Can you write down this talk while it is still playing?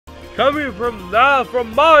Coming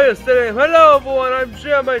from Mario Stadium. Hello everyone, I'm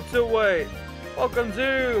Jam82. Welcome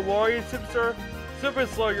to Mario Super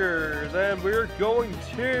Sluggers, and we're going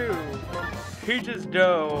to Peach's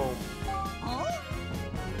Dome.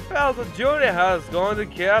 Bowser Jr. has gone to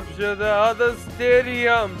capture the other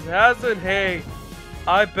stadiums, hasn't he?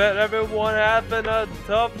 I bet everyone having a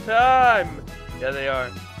tough time. Yeah, they are.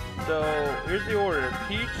 So here's the order: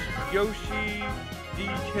 Peach, Yoshi,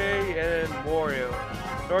 DK, and Wario.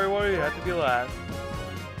 Sorry, Wario, you have to be last.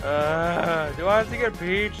 Do I have to get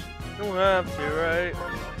Peach? Don't have to, right?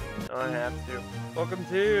 I have to. Welcome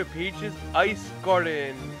to Peach's Ice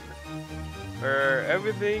Garden, where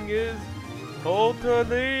everything is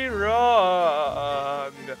totally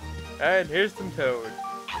wrong. And here's some Toad.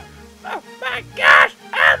 Oh my gosh!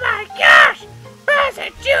 Oh my gosh! Bowser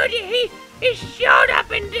Jr. He showed up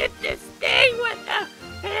and did this thing with the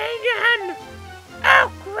handgun.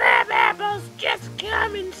 Oh, crab apples! Just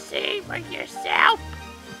come and see for yourself.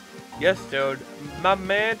 Yes, Toad. My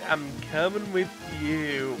man, I'm coming with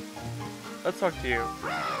you. Let's talk to you.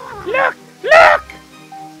 Look! Look!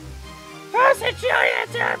 Bowser Jr.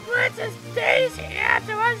 turned Princess Daisy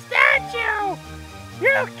into a statue.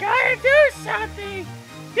 You gotta do something.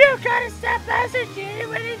 You gotta stop Bowser Jr.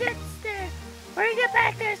 when he gets there. When he gets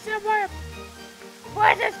back there somewhere.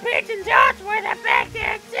 Princess Peach and Toad's when they're back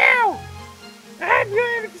there too. I'm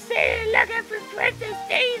going to stay looking for Princess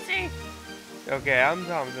Daisy. Okay, I'm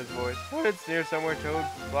Thomas's voice. It's near somewhere Toad's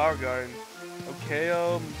Flower Garden. Okay,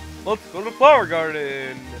 let's go to Flower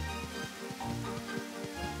Garden.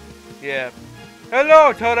 Yeah.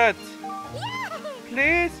 Hello, Toadette.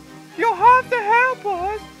 Please, you have to help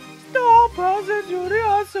us. Stop Bowser Jr.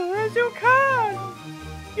 as soon as you can.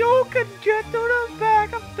 You can get to the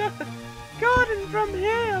back of the garden from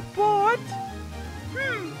here, but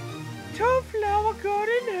Toad Flower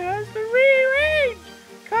Garden has been rearranged.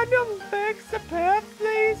 Can you fix the path,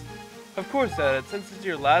 please? Of course, Toadette. Since it's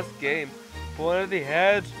your last game, point at the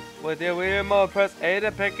hedge with your Wii remote. Press A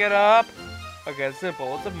to pick it up. Okay, it's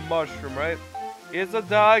simple. It's a mushroom, right? It's a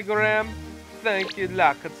diagram. Thank you,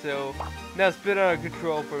 Lakitu. Now spin out of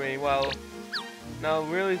control for me. Well, no,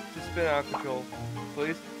 really, just spin out of control,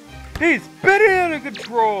 please. He's spinning out of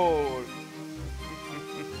control.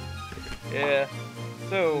 Yeah.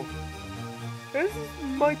 So this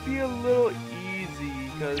might be a little easy,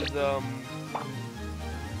 because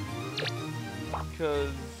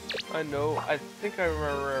I think I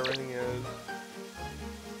remember where everything is.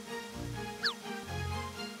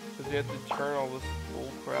 Because you have to turn all this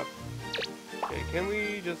bull crap. Okay, can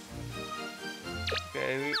we just...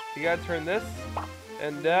 Okay, we gotta turn this,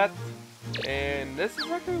 and that, and this is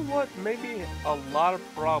actually what maybe a lot of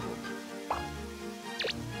problems.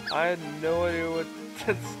 I had no idea what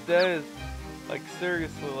that is. Like,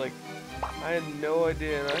 seriously, like, I had no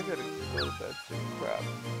idea, and I gotta close that shit crap.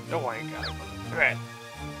 No, I ain't gotta go. Alright.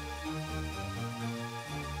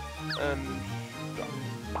 And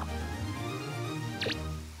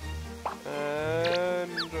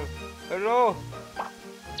hello.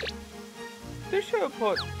 They should have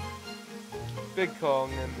put Big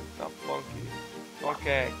Kong and not Funky.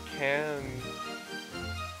 Okay, I can.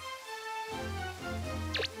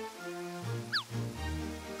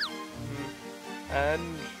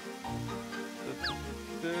 And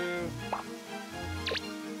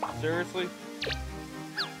seriously,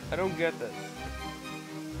 I don't get this.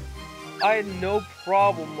 I had no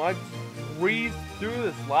problem. I just breezed through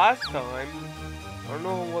this last time. I don't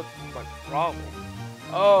know what's my problem.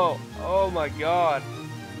 Oh my god.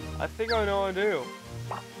 I think I know what to do.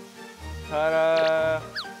 Ta-da!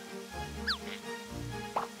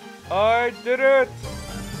 I did it!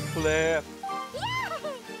 Clip.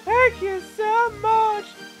 Thank you so much!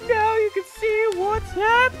 Now you can see what's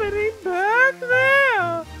happening back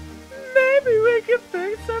there! Maybe we can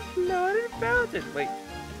fix a flooded fountain. Wait,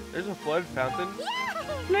 there's a flooded fountain?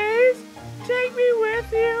 Please, take me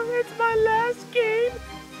with you. It's my last game.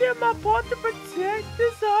 They're my part to protect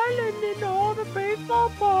this island and all the baseball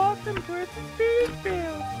parks and Princess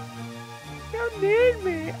Peachville. You need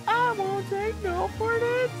me. I won't take no for an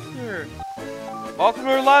answer. Welcome to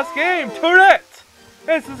our last game, Toadette!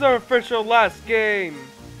 This is our official last game.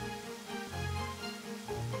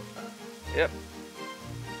 Yep.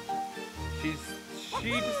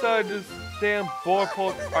 She decided to stay on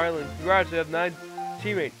Borepork Island. Congrats, you have 9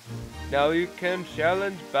 teammates. Now you can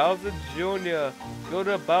challenge Bowser Jr. Go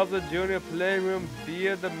to Bowser Jr. Playroom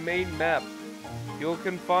via the main map. You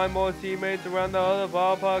can find more teammates around the other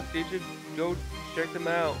ballparks. You should go check them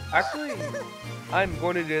out. Actually, I'm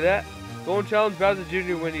going to do that. Go and challenge Bowser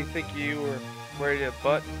Jr. when you think you are ready to,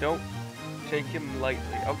 but don't take him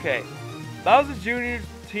lightly. Okay. Bowser Jr.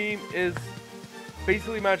 team is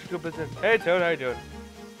basically magical business. Hey Toad, how you doing?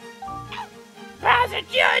 Bowser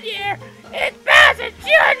Jr. It's Bowser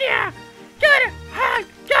Jr. Gotta hide,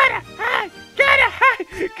 gotta hide, gotta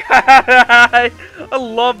hide. I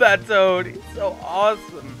love that Toad. He's so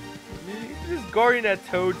awesome. He's just guarding that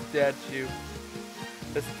Toad statue.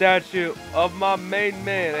 The statue of my main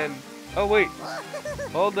man. And oh wait,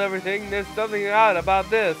 hold everything. There's something odd about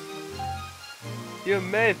this. You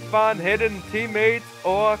may find hidden teammates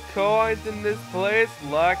or coins in this place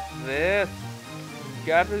like this.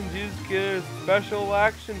 Captains use good special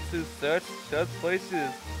action to search such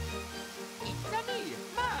places. It's me,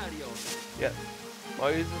 Mario. Yes.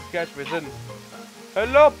 Mario uses catchphrase in.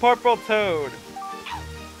 Hello, Purple Toad.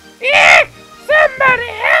 Yeah! Somebody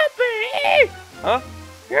help me! Huh?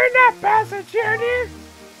 You're not Bowser Jr.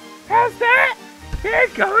 How's that? You're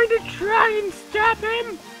going to try and stop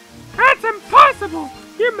him? That's impossible!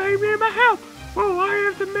 You may need my help. Well, I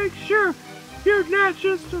have to make sure you're not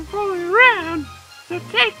just fooling around. So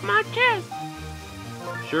take my test.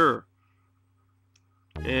 Sure.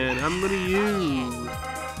 And I'm gonna use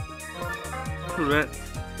Correct.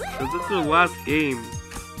 Because this is our last game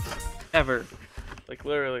ever. Like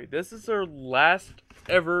literally, this is our last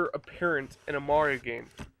ever appearance in a Mario game.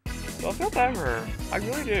 So I feel bad for her. I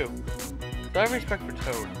really do. So I have respect for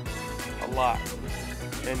Toad. A lot.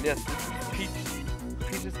 And yes, this is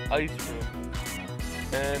Peach's ice room.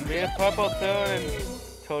 And we have Purple Toad and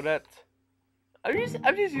Toadette. I'm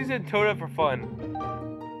just using Toadette for fun.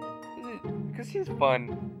 Because she's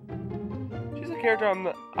fun. She's a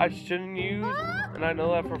character I shouldn't use, and I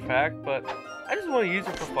know that for a fact, but I just want to use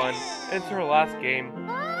her for fun. And it's her last game.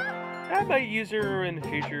 And I might use her in the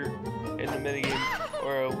future in the minigames,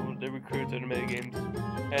 or the recruits in the minigames.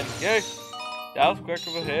 And yay! That was quick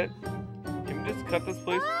of a hit. Can we just cut this,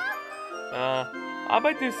 please? I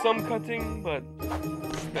might do some cutting, but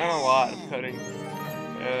not a lot of cutting.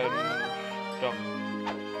 And stuff.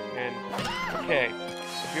 And okay,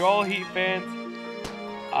 if you're all Heat fans,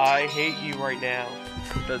 I hate you right now.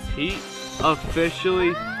 Because Heat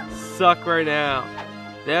officially suck right now.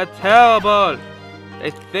 They're terrible.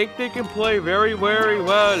 They think they can play very, very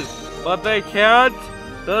well, but they can't.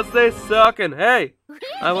 Thus they suck. And hey,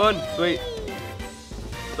 I won. Sweet.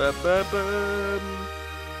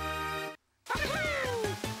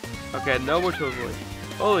 Okay, no more totally.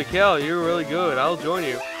 Holy cow, you're really good. I'll join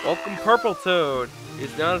you. Welcome, Purple Toad.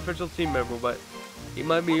 He's not an official team member, but he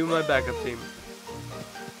might be in my backup team.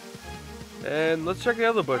 And let's check the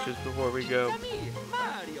other bushes before we go.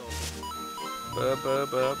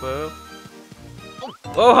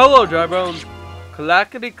 Oh, hello, Dry Bones.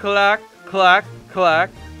 Clackety clack, clack, clack,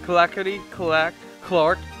 clackety clack,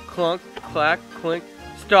 clark, clunk, clack, clink.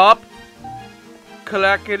 Stop.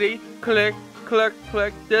 Clackety click. Click,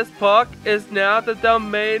 click, this puck is now the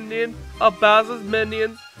dominion of Bowser's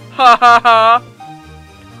minions. Ha ha ha!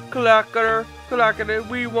 Clacker, clacker,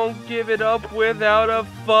 we won't give it up without a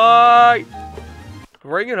fight!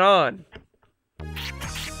 Bring it on!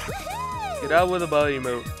 Get out with a belly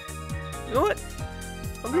move. You know what?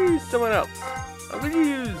 I'm gonna use someone else. I'm gonna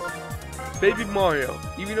use Baby Mario.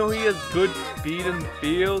 Even though he has good speed in the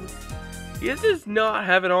field, he does not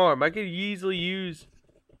have an arm. I could easily use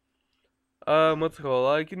what's it called?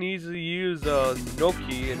 I can easily use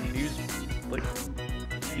Noki and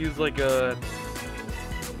use like a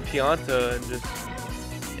Pianta and just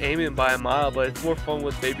aim it by a mile, but it's more fun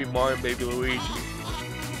with Baby Mario and Baby Luigi.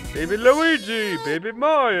 Baby Luigi! Baby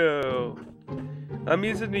Mario! I'm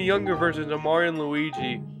using the younger versions of Mario and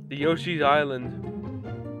Luigi, the Yoshi's Island.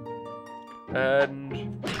 And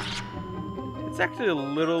it's actually a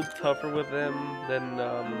little tougher with them than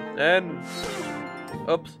and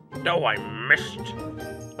oops. No, I missed.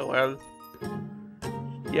 Oh well.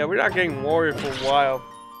 Yeah, we're not getting Wario for a while.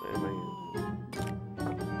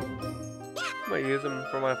 I might use him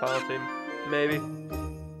for my final team. Maybe.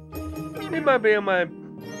 He might be on my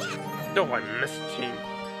no, I missed team.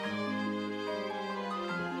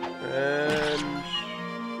 And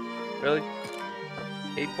really?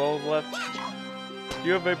 8 balls left. Do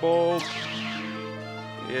you have 8 balls?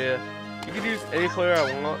 Yeah. You can use any player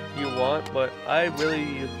you want, but I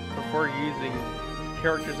really prefer using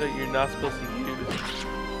characters that you're not supposed to use.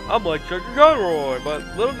 I'm like Chuck Conroy, but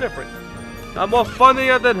a little different. I'm more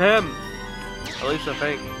funnier than him. At least I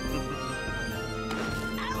think.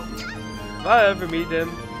 If I ever meet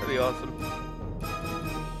him, that'd be awesome.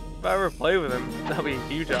 If I ever play with him, that'd be a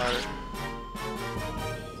huge honor.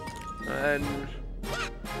 And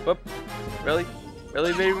whoop. Really?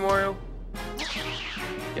 Really, Baby Mario?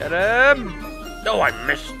 Get him! No, I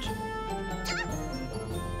missed!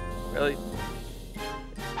 Really?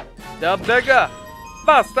 The bigger!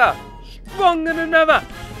 faster, stronger than ever.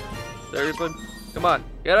 Seriously? Come on,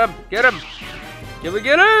 get him, get him. Can we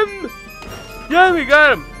get him? Yeah, we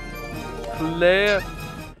got him. Clear.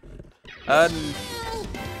 And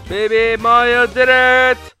baby Mario did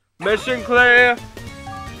it. Mission clear.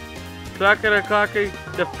 Clackety clacky.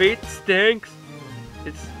 Defeat stinks.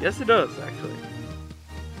 Yes, it does actually.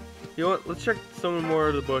 You know what? Let's check some more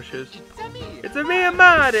of the bushes. It's a me and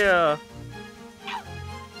Mario.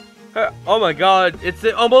 Oh my God! It's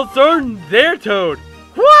almost certain there, Toad.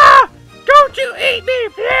 Wah! Don't you eat me,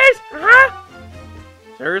 please? Huh?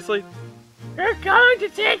 Seriously? You're going to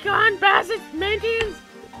take on Bassett's minions?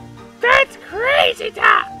 That's crazy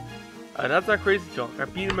talk! That's not crazy talk. I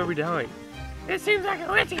beat him every time. This seems like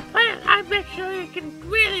a risky plan. I'll make sure you can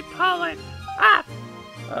really pull it off.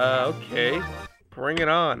 Okay. Bring it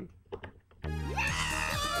on.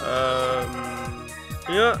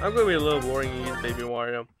 You know what? I'm gonna be a little boring against Baby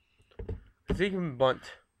Mario. Cause he can bunt.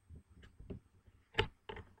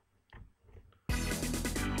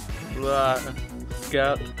 Blah.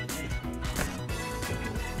 Scout.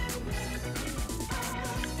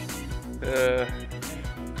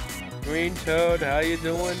 Green Toad, how you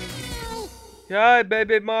doing? Hi,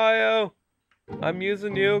 Baby Mario. I'm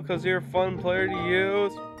using you because you're a fun player to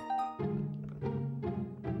use.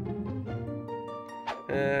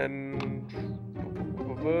 And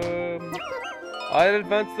I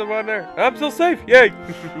advanced the runner. I'm still safe. Yay!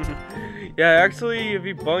 Yeah, actually, if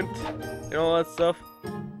you bunt and all that stuff,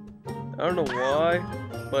 I don't know why,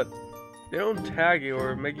 but they don't tag you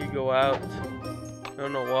or make you go out. I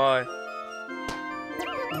don't know why.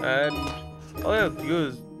 And all you have to do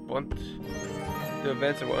is bunt to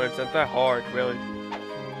advance the runner. It's not that hard, really.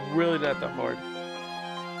 Really not that hard.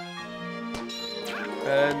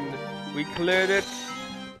 And we cleared it.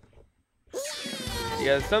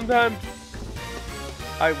 Yeah, sometimes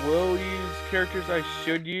I will use characters I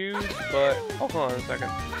should use, but hold on a second.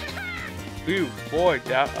 Ooh, boy,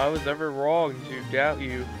 I was ever wrong to doubt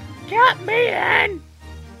you. Count me in!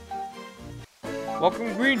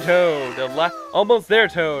 Welcome, Green Toad, the almost there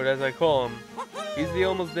Toad, as I call him. He's the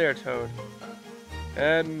almost there Toad.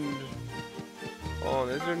 And oh,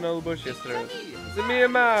 there's another bush. Yes, there is. It's me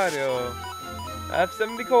and Mario. I have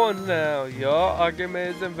 70 coins now. Your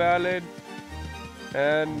argument is invalid.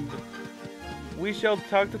 And we shall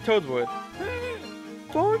talk to Toadswood.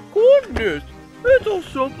 Thank goodness! It's as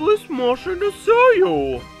simple as smashing the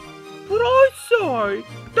sail. But I say,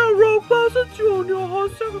 that Rogue Bowser Jr.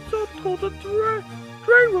 has accepted the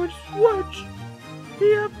drainage switch.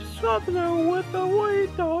 He has something with the way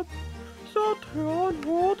that sat here and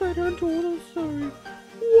rolled it into the sea.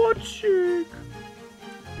 What cheek!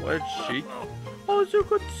 What cheek? As you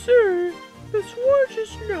can see, the switch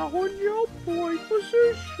is now in your point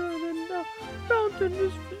position and the mountain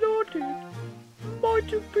is flooded.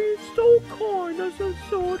 Might you be so kind as a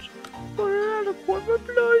such for an adequate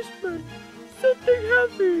replacement? Something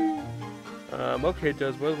heavy. Okay,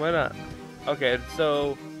 Toadswood, why not? Okay,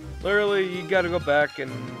 so literally you gotta go back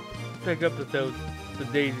and pick up the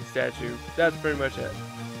Daisy statue. That's pretty much it.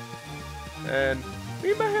 And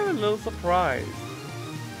we might have a little surprise.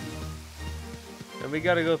 And we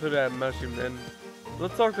gotta go through that mushroom then.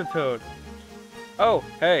 Let's talk to Toad. Oh,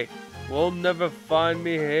 hey. Will never find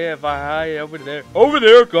me here if I hide over there. Over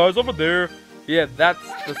there, guys, over there. Yeah, that's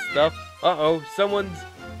the stuff. Uh-oh, someone's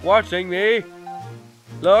watching me.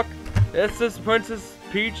 Look, this is Princess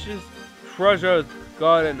Peach's treasure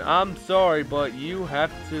garden. I'm sorry, but you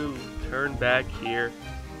have to turn back here.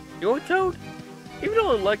 You know what, Toad? Even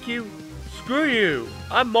though I like you, screw you.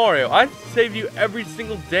 I'm Mario. I save you every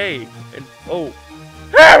single day. And oh.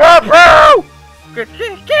 Hey, bro! Get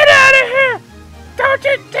out of here! Don't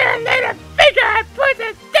you dare let him figure I put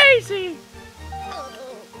the Daisy!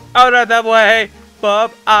 Oh, not that way,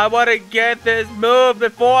 Bob. I want to get this move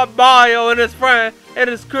before Mario and his friend and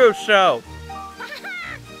his crew show.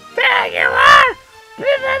 There you are!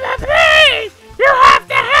 Please! You have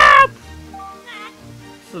to help!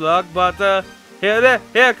 Slug butter,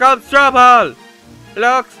 here comes trouble.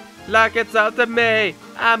 Looks like it's up to me.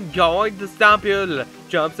 I'm going to stomp you.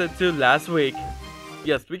 Jumps into last week.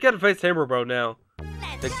 Yes, we gotta face Hammer Bro now.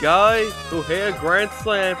 The guy who hit a grand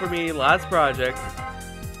slam for me last project.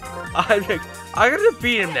 I gotta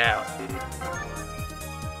beat him now.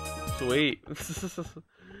 Sweet.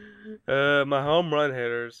 My home run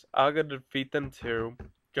hitters. I gotta defeat them too.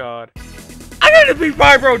 God. I gotta defeat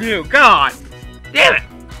Bro too. God. Damn it.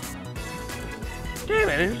 Damn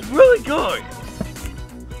it. It's really good.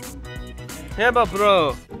 Hammer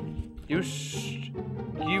Bro. You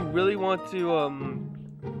really want to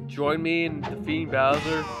join me in defeating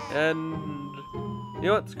Bowser? And you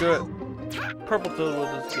know what? Screw it. purple toad will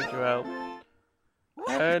just get you out.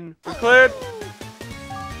 And we're cleared.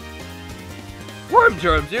 Worm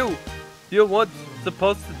germs, you weren't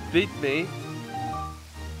supposed to beat me.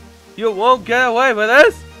 You won't get away with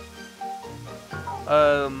this.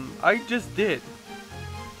 I just did.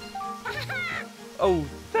 Oh,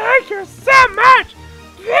 thank you so much.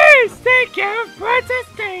 Please take care of Princess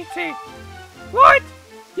Daisy. What?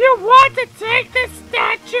 You want to take the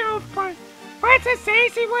statue of Princess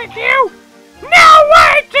Daisy with you? No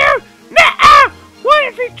way, dude! Nuh-uh! What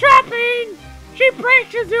if you drop it in? She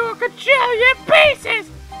breaks into a gajillion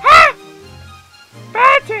pieces! Huh?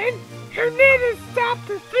 Barton, you need to stop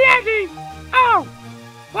the threatening! Oh!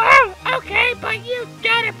 Well, okay, but you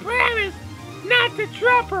gotta promise not to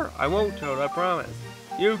drop her! I won't, Toad, I promise.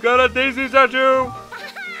 You got a Daisy statue!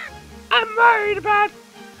 I'm worried about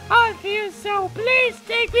all of you, so please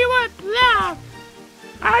take me with love!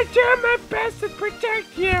 I do my best to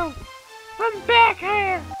protect you! I'm back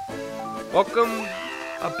here! Welcome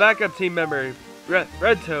a backup team member, Red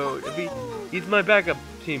Toad. He's my backup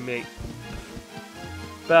teammate.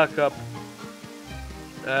 Backup.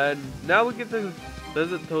 And now we get to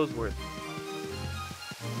visit Toadsworth.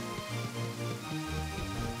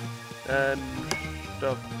 And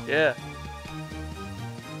stuff, yeah.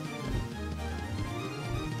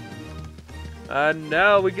 And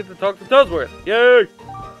now we get to talk to Toadsworth. Yay!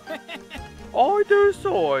 I do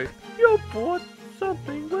say you brought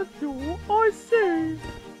something with you, I see.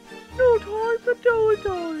 No time for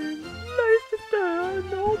dilly-dallying. Place it there and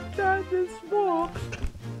hope that this works.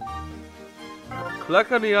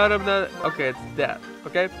 Click on the item that... Okay, it's that.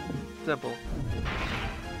 Okay? Simple.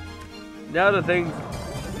 Now the thing's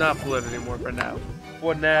not fluid anymore for now.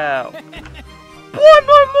 For now. By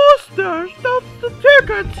my mustache, that's the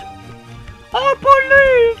ticket! I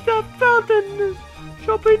believe that fountain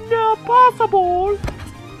should be now possible.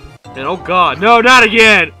 And oh god, no, not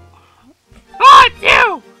again!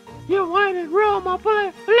 Oh, you wanted room of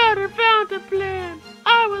bloody fountain plan.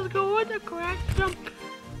 I was going to crack some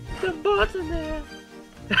butts in there.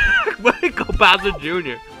 Go Bowser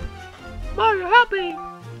Jr. Mario, help me.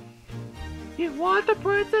 You want the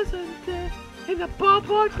princess in the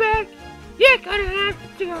ballpark bag? You're gonna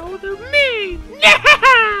have to go to me.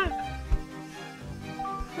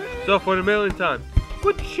 So for the millionth time,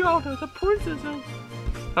 what the shoulder, the princess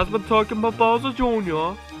has been talking about Bowser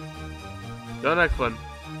Jr. The next one.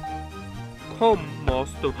 Come,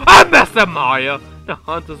 Master. I Master Maya! The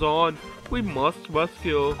hunt is on. We must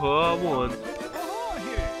rescue her once.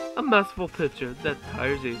 A merciful picture that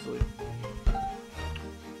tires easily.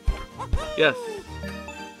 Yes.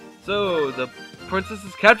 So, the princess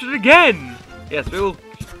is captured again! Yes, we will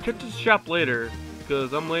get to the shop later,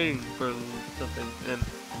 because I'm waiting for something, and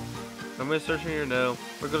I'm gonna search in here now.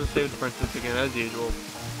 We're gonna save the princess again, as usual.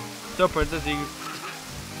 So, princess,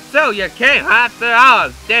 So you came after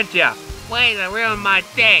all, didn't ya? Way to ruin my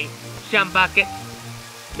day, Shumbucket.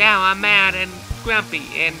 Now I'm mad and grumpy,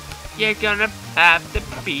 and you're gonna have to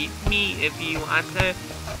beat me if you want the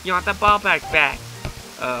ballpark back.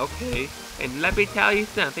 Okay. And let me tell you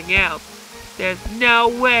something else. There's no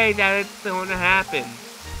way that it's gonna happen.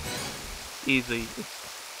 Easy.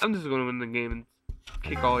 I'm just gonna win the game and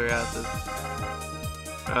kick all your asses.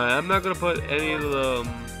 I'm not gonna put any of the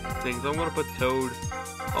things. I'm gonna put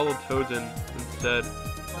all the toads in instead.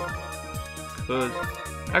 Cause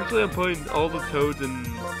actually I'm putting all the toads in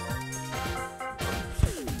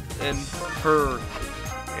her.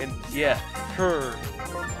 And yeah, her.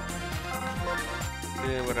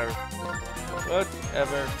 Yeah, whatever.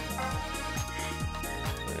 Whatever.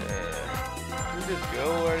 Can we just go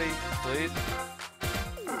already, please?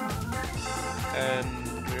 And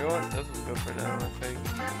you know what? Let's just go for now, I think.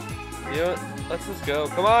 You know what? Let's just go.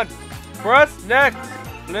 Come on! Press next!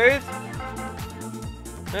 Please!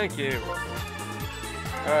 Thank you.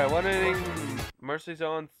 Alright, one inning. Mercy's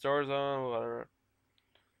on, Stars on, whatever.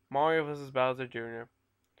 Mario vs. Bowser Jr.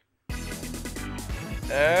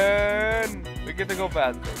 And we get to go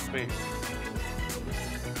faster. Sweet.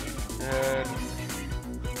 And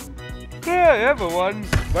yeah, everyone's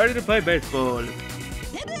ready to play baseball. I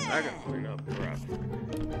gotta clean up crap.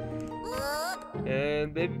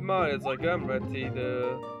 And Baby Mario's like, I'm ready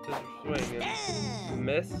to swing and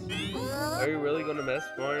miss. Are you really gonna miss,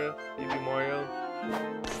 Mario? Baby Mario?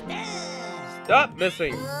 Stop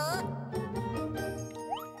missing!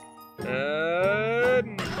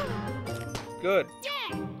 And good.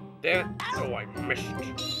 Damn it. Oh, I missed.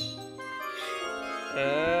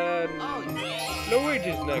 And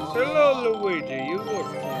Luigi's next. Hello, Luigi. You look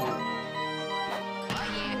cool.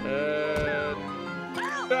 And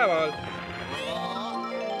come on.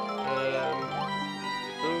 And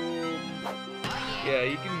boom. Yeah,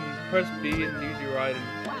 you can press B and use your item.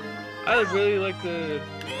 I really like the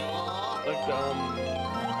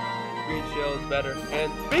green shell is better.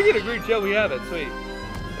 And speaking of green shell, we have it. Sweet.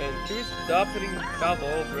 And can we stop hitting foul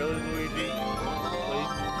balls, really, Luigi? Please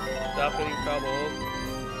stop hitting foul balls.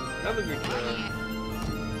 Another green shell.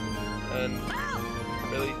 And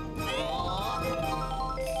really.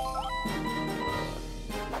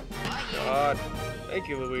 God, thank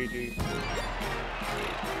you, Luigi.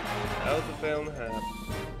 That was a fail and a half.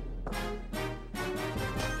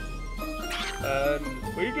 And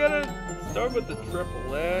we gotta start with the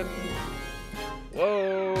triple N.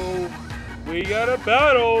 Whoa! We got a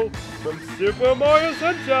battle from Super Mario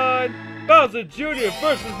Sunshine! Bowser Jr.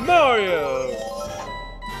 versus Mario!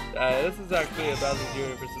 This is actually a Bowser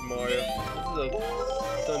Jr. versus Mario. This is a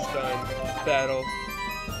Sunshine battle.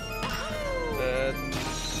 And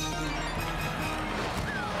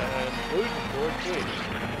Luigi scored, sweet.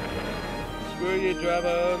 Screw you,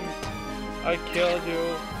 Drabums. I killed you.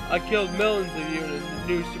 I killed millions of you in the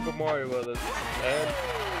new Super Mario Brothers. And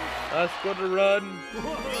I scored a run.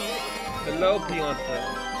 Hello, Pianta.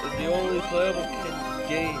 It's the only playable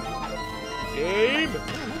game. Game?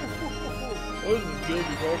 What is this game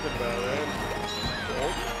you're talking about, man?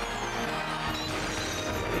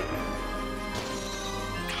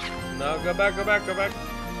 No, go back, go back, go back.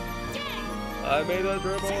 I made a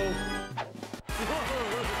dribble.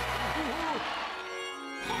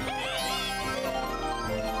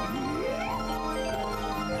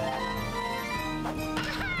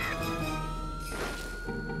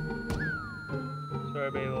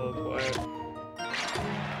 Sorry, being a little quiet.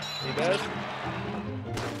 You best?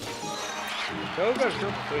 Go, got a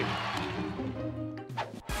triple, sweet.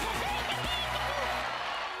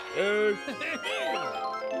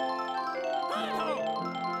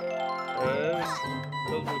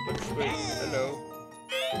 Sweet. Hello.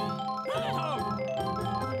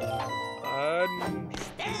 And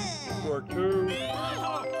for 2.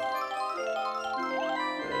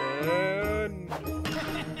 And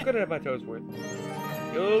gonna have my toes worth.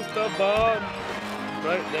 Use the bomb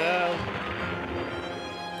right now.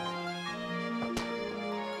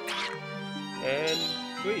 And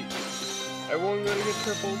sweet. Everyone gonna get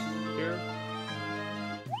tripled here.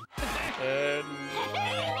 And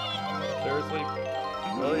seriously.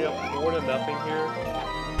 Really up 4-0 here.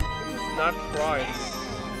 I'm just not trying.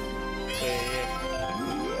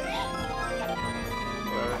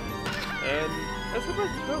 And that's a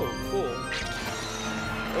nice toe. Cool.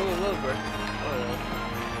 Oh, lovely. Oh.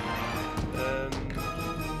 And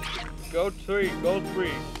go 3. Go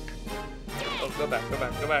 3. Oh, go back. Go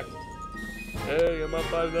back. Go back. Hey, I'm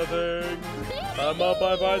up by nothing. I'm up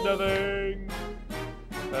by 5-0.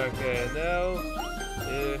 Okay, now.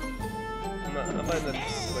 Yeah. I might not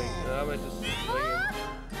swing. I might just swing and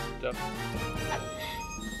stuff.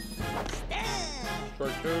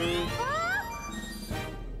 Strike 2.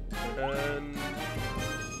 And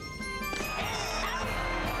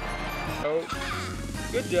oh,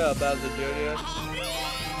 good job, Bowser Jr.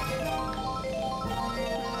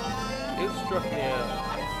 You struck me out.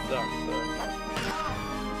 Sucks, though.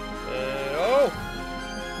 And oh,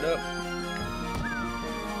 nope.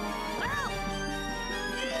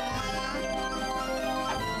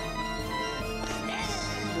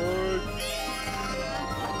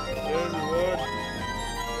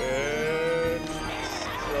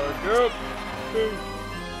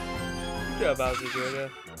 Good job, Bowser Jr.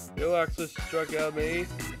 You actually struck out me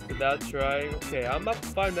without trying. Okay, I'm up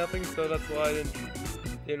 5-0, so that's why I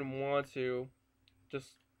didn't want to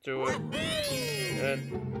just do it.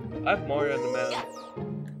 And I have Mario on the mound.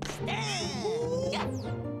 That's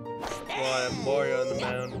why I have Mario on the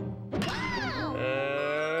mound.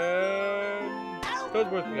 And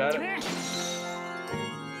Cosworth got it.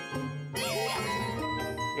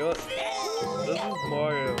 You know what? This is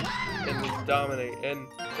Mario, and we dominate, and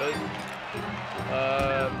really?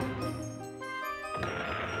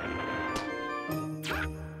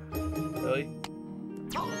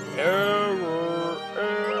 Error.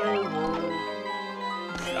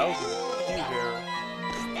 That was a huge error.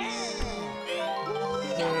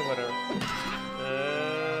 Whatever.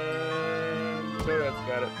 And Toadet's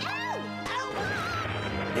got it.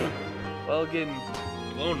 Well, getting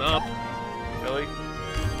blown up. Really?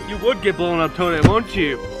 You would get blown up, Toadette, won't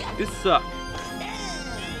you? This sucks.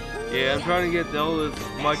 Yeah, I'm trying to get all this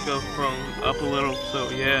microphone up a little, so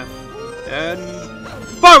yeah. And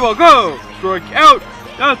Fireball, go! Strike out!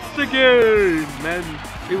 That's the game! Man,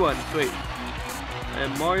 he won, sweet.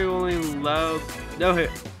 And Mario only allowed no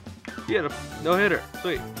hit. He had a no hitter,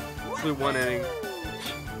 sweet. Only 1 inning.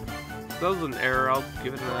 That was an error, I'll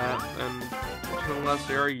give it that. And the last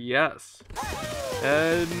error, yes.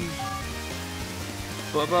 And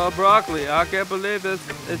broccoli, I can't believe this.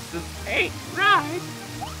 It's just 8, right?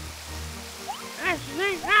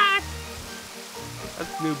 Actually, right.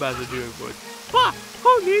 that's new by the doing voice. But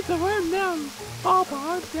who needs to run down?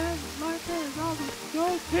 Papa, Dad, my friend, all the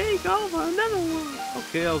go take over another one.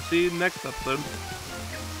 Okay, I'll see you next episode.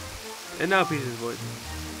 And now Peach's voice.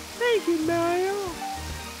 Thank you, Mario.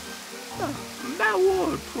 That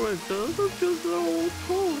one, princess, I'm just an old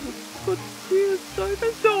troll. But he is safe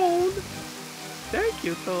and sound. Thank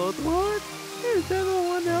you, Toad. What? Is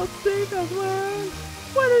everyone else safe as well?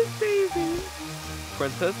 What is Daisy?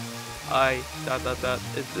 Princess,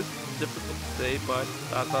 is this difficult to say, but,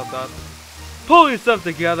 pull yourself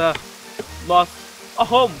together. Lost a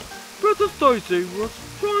home. Princess Daisy was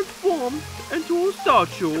transformed into a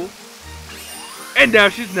statue. And now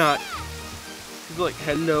she's not. She's like,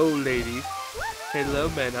 hello, ladies. Hello,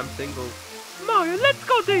 men, I'm single. Mario, let's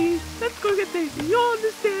go, Daisy. Let's go get Daisy. You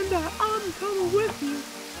understand that I'm coming with you,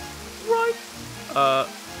 right?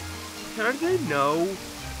 Can I say no?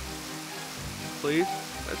 Please?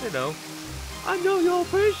 Can I say no? I know you'll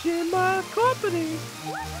appreciate my company.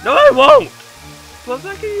 No, I won't! Plus,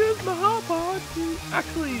 I can use my hot power to...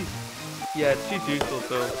 Actually, yeah, she's useful,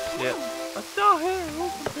 so, yeah. I saw her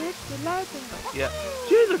with the bitch that that. Yeah,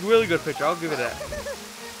 she's a really good picture, I'll give it that.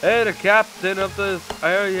 Hey, the captain of this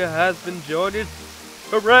area has been joined.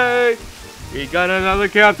 Hooray! We got another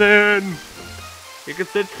captain! You can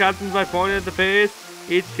switch captains by pointing at the face.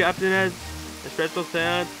 Each captain has a special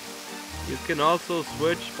sound. You can also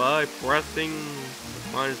switch by pressing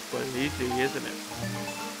the minus button. Easy, isn't it?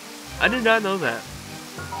 I did not know that.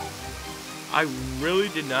 I really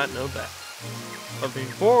did not know that. But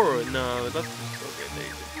before, no, let's just go get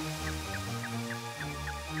Daisy.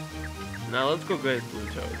 Now let's go get Blue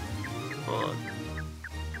Toad. Hold on.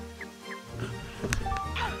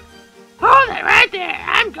 Hold it right there!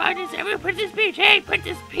 I'm going to say Princess Peach. Hey,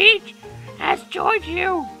 Princess Peach has joined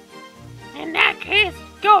you. In that case,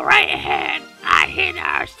 go right ahead. I hit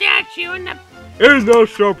our statue in the... There's no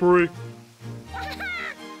shrubbery.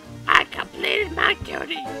 I completed my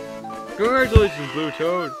duty. Congratulations, Blue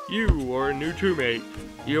Toad. You are a new teammate.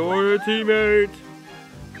 You're a teammate.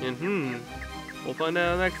 And we'll find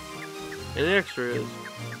out next in the extras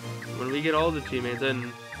when we get all the teammates.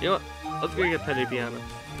 And you know what? Let's go get Petty Piano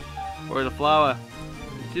or the flower.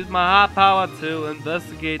 Let's use my hot power to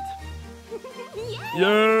investigate.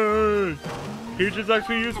 Yay! Peach is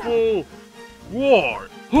actually useful. War,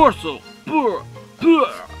 Horsel, Burr,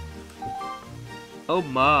 Burr. Oh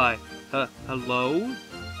my. Hello?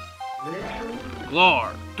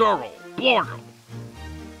 Glar, Durl, Blorgle.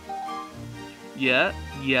 Yeah,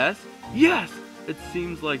 yes. It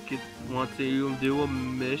seems like it wants to do a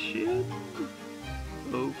mission.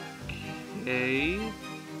 Okay.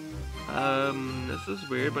 This is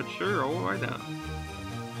weird, but sure, alright now.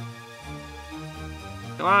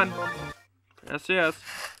 Come on. Yes.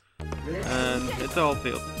 And it's a whole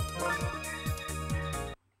field.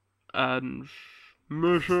 And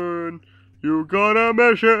mission. You got a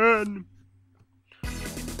mission.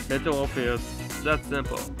 It's a whole field. That's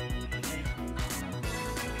simple.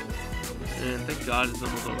 And thank God it's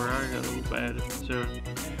almost over. I got a little bad soon.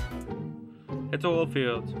 It's a whole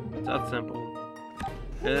field. It's that simple.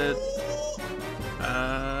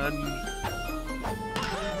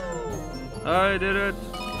 I did it.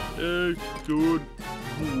 It's good.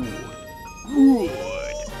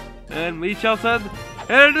 And we shall send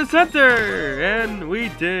in the center. And we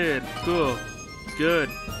did. Cool. Good.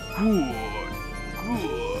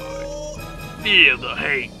 Feel the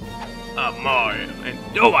hate of Mario. And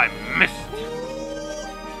oh, I missed.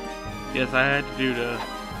 Yes, I had to do the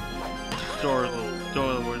Star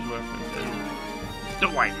Wars reference. And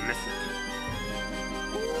oh, I missed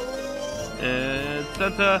it. And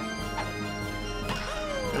Santa.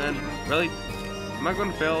 And then, really? Am I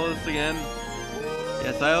going to fail this again?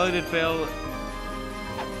 Yes, I only did fail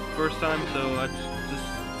first time, so I just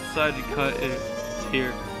decided to cut it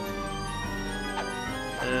here.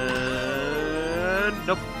 And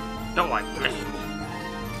nope. No, I missed.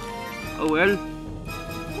 Oh well.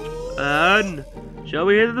 And shall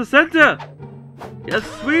we hit the center? Yes,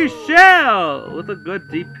 we shall! With a good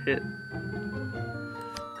deep hit.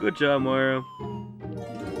 Good job, Mario.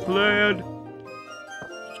 Played.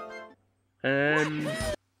 And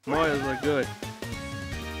Mario's like good.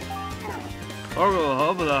 Hargo,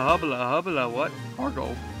 hubba, what?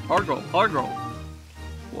 Hargo.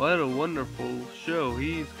 What a wonderful show.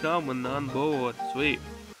 He's coming on board. Sweet.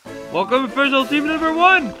 Welcome official team number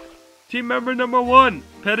 1! Team member number 1,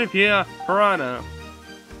 Petipia Piranha.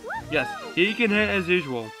 Yes, he can hit as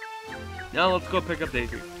usual. Now let's go pick up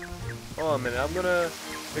Daisy. Hold on a minute, I'm gonna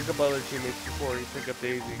pick up other teammates before you pick up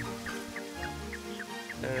Daisy.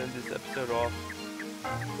 And this episode off.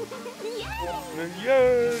 And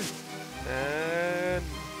yay! And...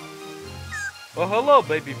 well, hello,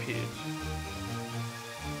 baby Peach.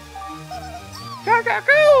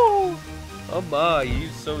 Go! Oh my,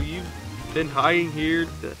 you've been hiding here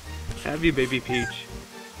to have you, baby Peach.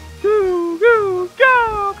 Go!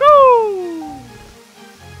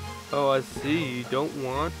 Oh, I see. You don't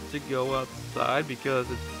want to go outside because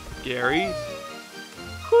it's scary.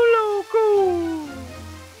 Go!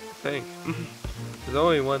 Thanks. There's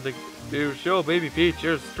only one thing to show baby Peach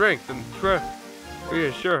your strength and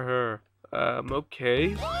reassure her.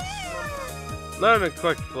 Okay. Not in a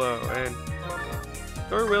quick flow, and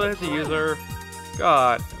do I really have to use her?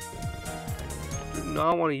 God. Do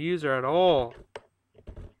not want to use her at all.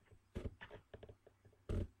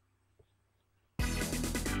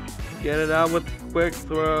 Get it out with quick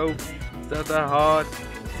throw. It's not that hard.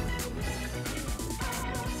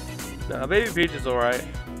 Nah, baby Peach is alright.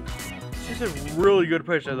 She's a really good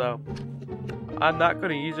pitcher though. I'm not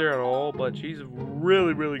gonna use her at all, but she's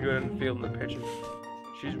really good in fielding the pitches.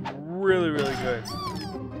 She's really good.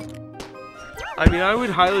 I mean, I would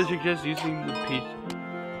highly suggest using the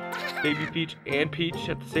baby Peach and Peach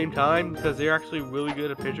at the same time because they're actually really good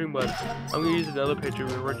at pitching, but I'm gonna use another pitcher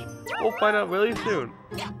which we'll find out really soon.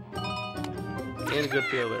 And a good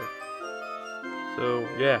fielder. So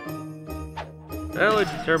yeah. That'll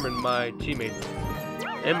determine my teammates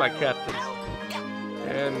and my captain.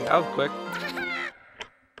 And that was quick.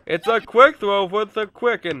 It's a quick throw with the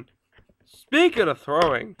quick. And speaking of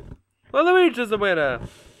throwing, well, let me just wait a.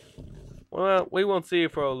 Well, we won't see you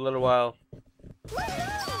for a little while.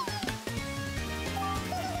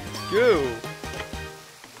 Go!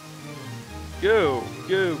 Go!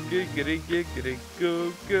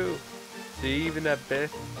 See, even that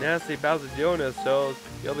nasty Bowser Jonas, so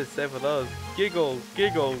you'll be safe with us. Giggle,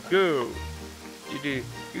 go! You did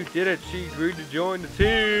it. She agreed to join the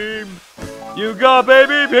team. You got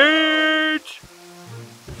baby Peach.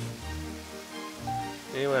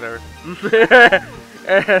 Yeah, whatever.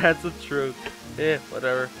 That's the truth. Yeah,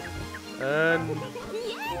 whatever.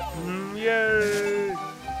 And yay!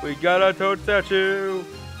 We got a Toad statue.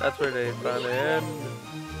 That's where they found it. And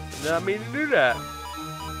not me to do that.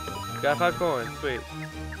 Got 5 coins. Sweet.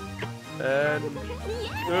 And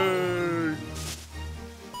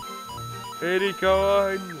 80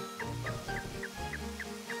 coins.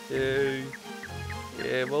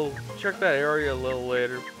 Yeah, we'll check that area a little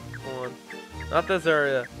later. Hold on. Not this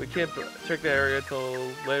area. We can't check that area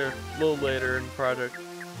until later, a little later in the project.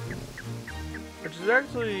 Which is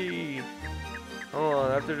actually... hold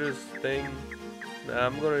on, after this thing... nah,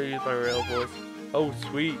 I'm gonna use my real voice. Oh,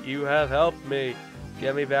 sweet, you have helped me.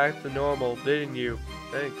 Get me back to normal, didn't you?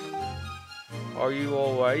 Thanks. Are you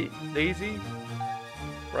alright, Daisy?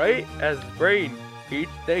 Right? As brain. Peach,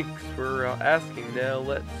 thanks for asking. Now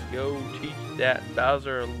let's go teach that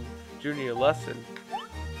Bowser Jr. a lesson.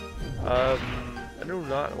 I do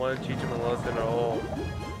not want to teach him a lesson at all.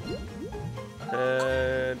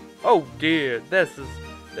 And oh dear, this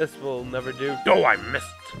will never do. Oh, I missed.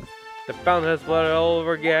 The fountain has flooded all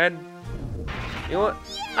over again. You know what?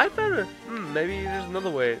 I found it. Maybe there's another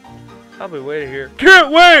way. I'll be waiting here.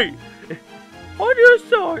 Can't wait! On your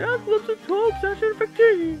side, I've looked at 12 statue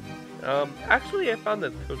 15. Actually, I found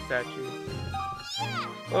the Toad statue.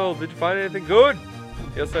 Oh, did you find anything good?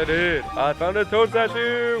 Yes, I did. I found a Toad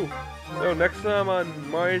statue. So next time on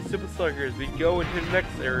Mario Super Sluggers, we go into the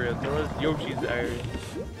next area, known as Yoshi's area.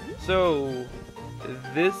 So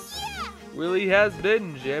this really has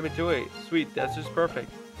been Jammy 28. Sweet, that's just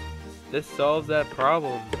perfect. This solves that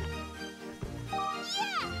problem.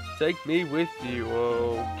 Take me with you,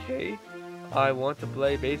 okay? I want to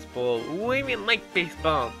play baseball. Ooh, I even like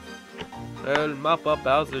baseball. And mop up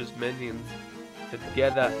Bowser's minions.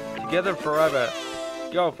 Together forever.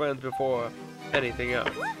 Girlfriends before anything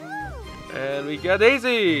else. And we got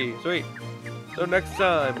Daisy! Sweet. So next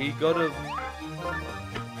time we go to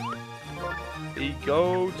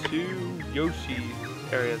Yoshi's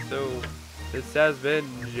area. So this has been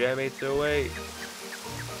Jam808.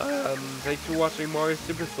 Thanks for watching Mario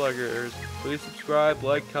Super Sluggers. Please subscribe,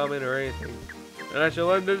 like, comment, or anything. And I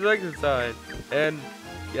shall end the next time. And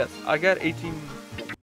yes, I got 18